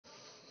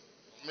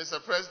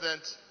Mr.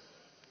 President,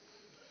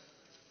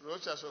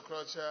 Rocha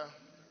Okorocha,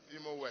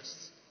 Imo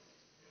West.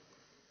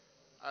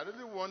 I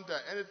really wonder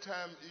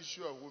anytime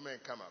issue of women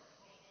come up,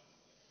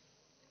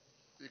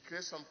 it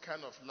creates some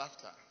kind of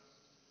laughter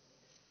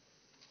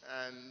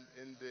and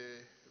in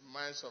the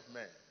minds of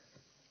men.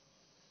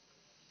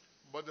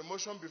 But the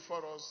motion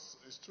before us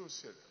is too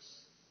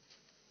serious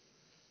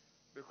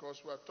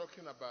because we are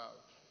talking about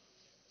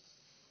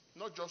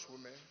not just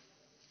women,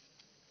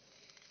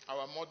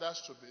 our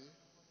mothers to be,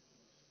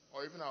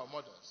 or even our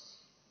mothers.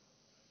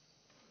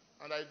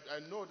 And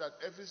I know that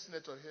every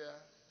senator here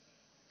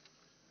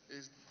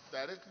is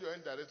directly or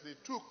indirectly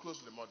too close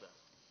to the mother.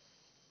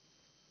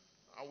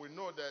 And we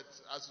know that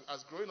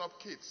as growing up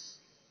kids,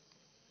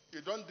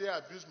 you don't dare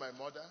abuse my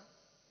mother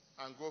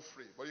and go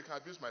free, but you can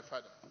abuse my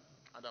father,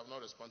 and I will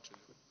not respond to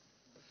you.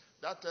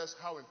 That tells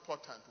how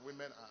important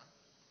women are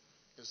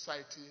in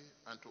society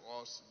and to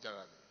us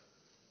generally.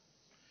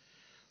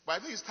 But I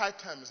think it's high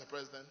time, Mr.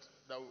 President,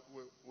 that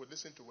we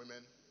listen to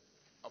women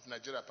of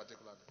Nigeria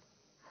particularly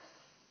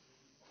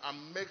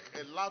and make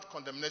a loud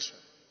condemnation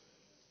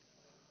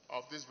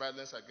of this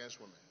violence against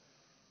women.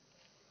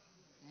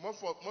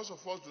 Most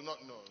of us do not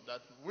know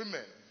that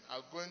women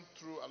are going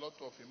through a lot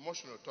of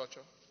emotional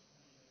torture.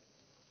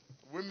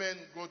 Women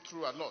go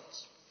through a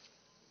lot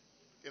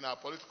in our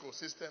political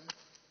system,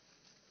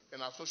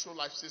 in our social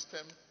life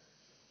system,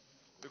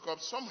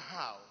 because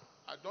somehow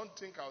I don't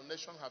think our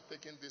nation have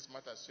taken this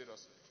matter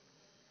seriously.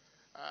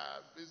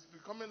 It's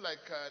becoming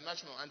like a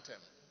national anthem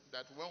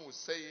that when we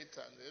say it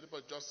and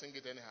everybody just sing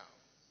it anyhow.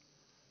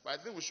 But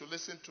I think we should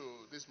listen to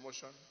this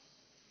motion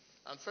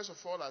and first of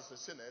all, as the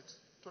Senate,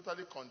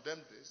 totally condemn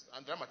this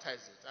and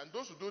dramatize it. And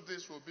those who do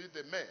this will be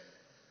the men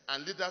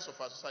and leaders of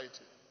our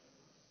society.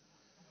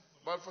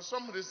 But for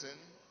some reason,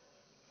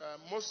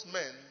 most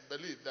men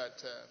believe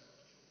that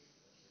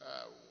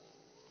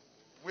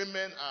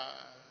women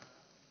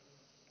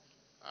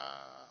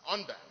are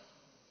under.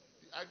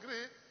 I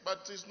agree,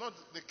 but it's not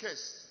the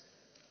case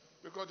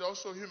because they're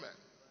also human.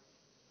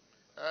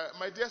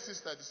 My dear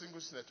sister,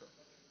 distinguished senator,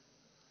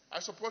 I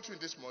support you in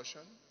this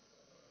motion,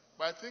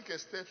 but I think a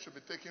step should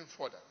be taken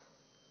further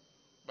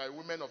by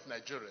women of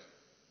Nigeria.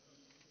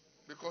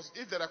 Because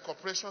if there are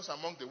corporations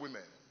among the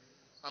women,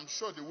 I'm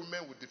sure the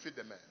women will defeat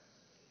the men.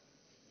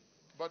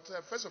 But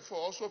first of all,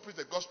 also preach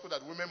the gospel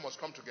that women must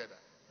come together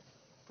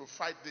to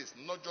fight this,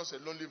 not just a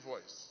lonely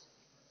voice.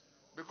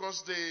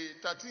 Because the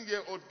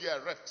 13-year-old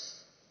girl raped,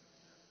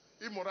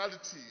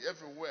 immorality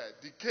everywhere,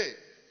 decay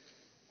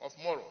of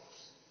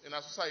morals in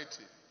our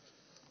society,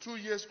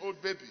 2-year-old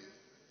baby.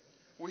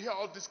 We hear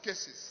all these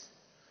cases,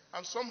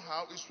 and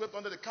somehow it's swept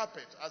under the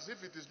carpet as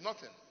if it is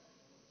nothing.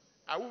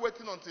 Are we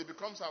waiting until it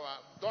becomes our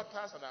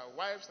daughters and our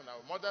wives and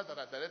our mothers that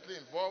are directly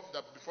involved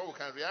before we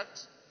can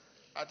react?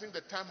 I think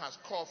the time has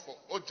called for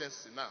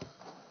urgency now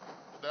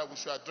that we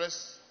should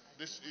address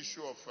this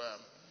issue of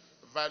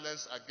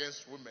violence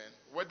against women,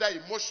 whether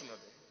emotionally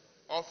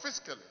or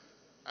physically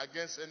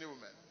against any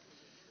woman.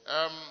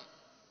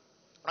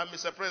 And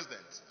Mr.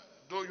 President,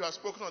 though you have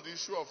spoken on the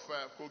issue of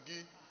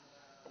Kogi,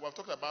 we have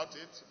talked about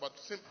it, but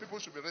people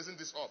should be raising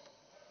this up.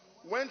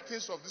 When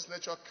things of this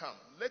nature come,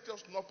 let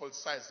us not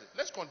politicize it.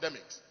 Let's condemn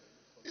it.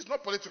 It's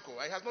not political.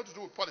 It has nothing to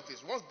do with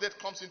politics. Once death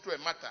comes into a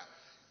matter,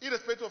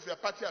 irrespective of your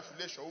party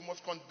affiliation, we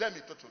must condemn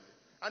it totally.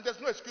 And there's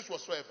no excuse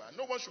whatsoever.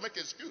 No one should make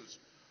an excuse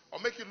or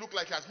make it look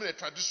like it has been a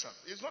tradition.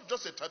 It's not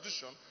just a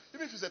tradition.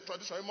 Even if it's a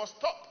tradition, it must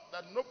stop.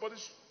 That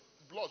nobody's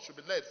blood should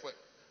be led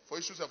for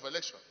issues of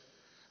election.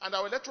 And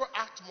our electoral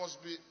act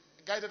must be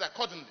guided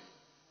accordingly,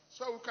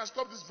 so we can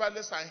stop this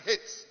violence and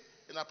hate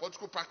in our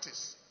political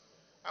practice.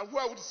 And who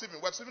are we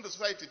deceiving? We're deceiving the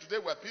society. Today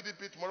we're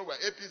PDP, tomorrow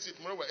we're APC,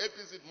 tomorrow we're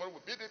APC, tomorrow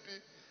we're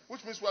PDP,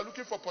 which means we're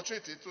looking for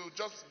opportunity to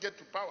just get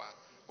to power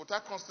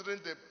without considering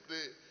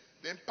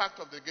the impact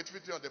of the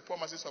negativity on the poor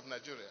masses of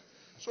Nigeria.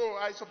 So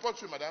I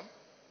support you, madam,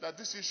 that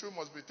this issue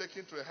must be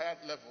taken to a higher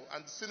level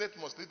and the Senate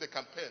must lead the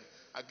campaign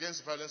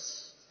against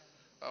violence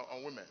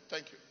on women.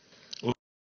 Thank you.